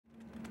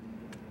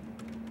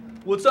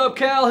What's up,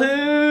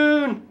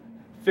 Calhoun?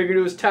 Figured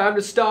it was time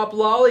to stop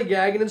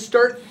lollygagging and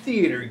start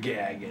theater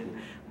gagging.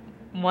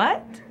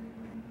 What?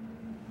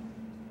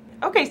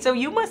 Okay, so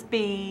you must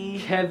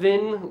be...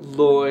 Kevin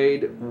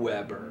Lloyd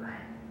Webber.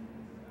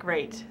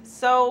 Great.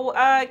 So,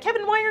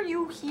 Kevin, why are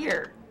you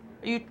here?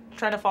 Are you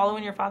trying to follow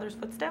in your father's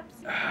footsteps?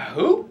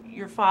 Who?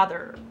 Your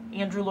father,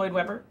 Andrew Lloyd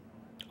Webber.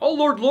 Oh,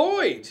 Lord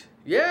Lloyd.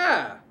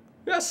 Yeah,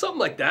 something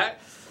like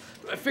that.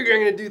 I figure I'm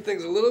gonna do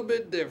things a little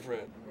bit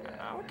different.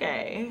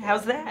 Okay,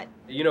 how's that?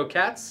 You know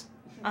cats?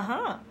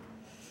 Uh-huh.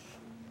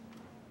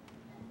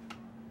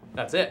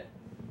 That's it.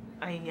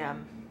 I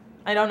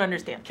don't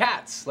understand.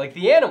 Cats, like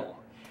the animal.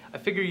 I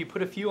figure you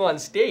put a few on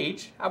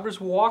stage, I'll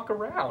just walk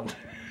around.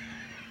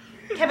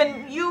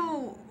 Kevin,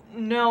 you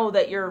know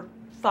that your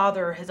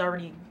father has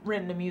already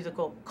written a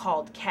musical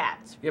called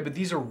Cats. Yeah, but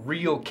these are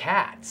real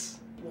cats.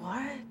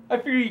 What? I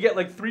figure you get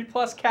like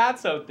 3+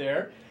 cats out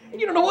there, and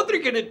you don't know what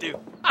they're gonna do.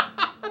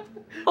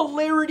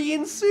 Hilarity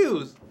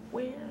ensues.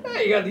 Where?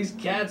 Hey, you got these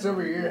cats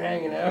over here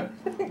hanging out.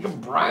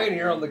 Brian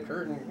here on the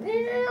curtain.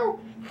 Meow.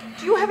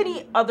 Do you have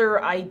any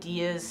other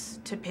ideas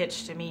to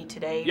pitch to me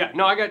today? Yeah,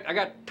 no, I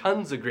got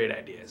tons of great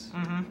ideas.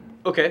 Mm-hmm.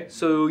 Okay,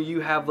 so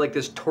you have like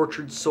this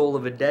tortured soul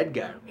of a dead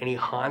guy, and he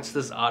haunts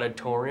this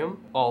auditorium,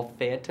 all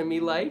phantom-y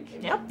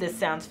like. Yep, this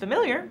sounds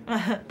familiar.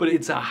 But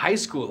it's a high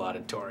school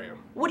auditorium.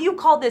 What do you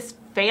call this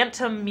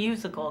phantom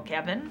musical,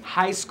 Kevin?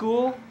 High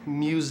school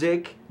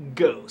music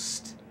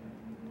ghost.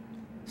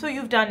 So what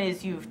you've done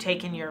is you've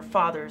taken your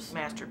father's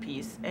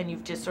masterpiece and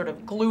you've just sort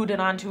of glued it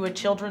onto a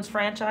children's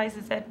franchise.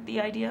 Is that the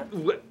idea?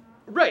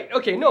 Right,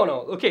 okay, no.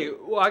 Okay,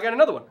 well, I got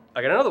another one.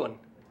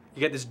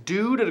 You got this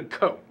dude in a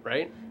coat,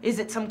 right? Is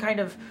it some kind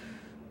of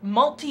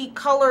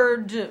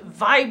multicolored,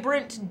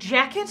 vibrant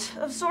jacket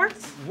of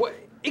sorts? What?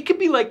 It could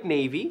be like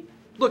navy.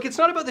 Look, it's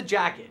not about the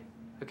jacket,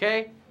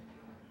 okay?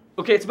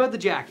 Okay, it's about the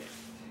jacket.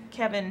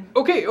 Kevin.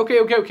 Okay.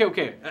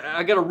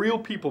 I got a real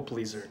people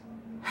pleaser.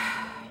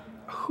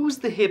 Who's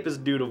the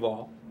hippest dude of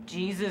all?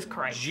 Jesus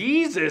Christ.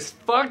 Jesus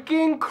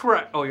fucking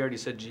Christ. Oh, you already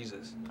said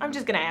Jesus. I'm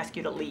just gonna ask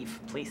you to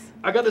leave, please.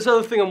 I got this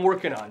other thing I'm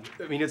working on.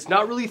 I mean, it's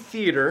not really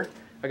theater.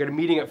 I got a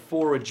meeting at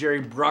 4 with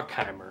Jerry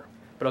Bruckheimer,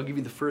 but I'll give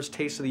you the first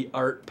taste of the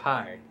art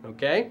pie,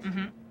 okay?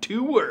 Mm-hmm.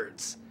 2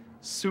 words.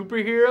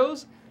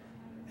 Superheroes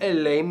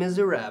and Les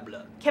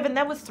Miserables. Kevin,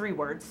 that was 3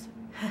 words.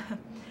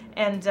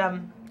 And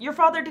your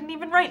father didn't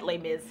even write Les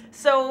Mis.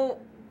 So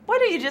why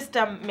don't you just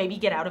maybe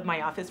get out of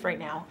my office right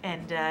now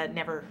and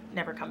never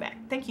come back?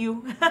 Thank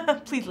you.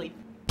 Please leave.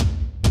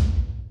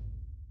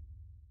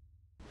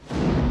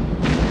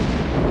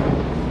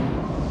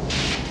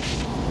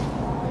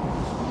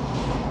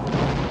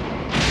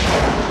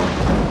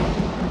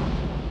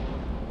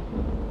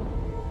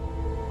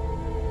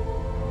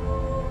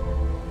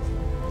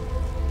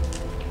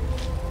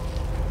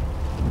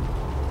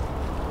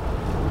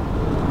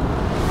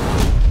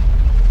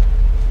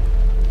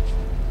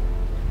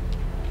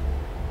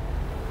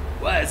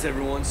 Why is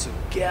everyone so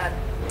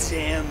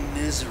goddamn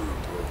miserable?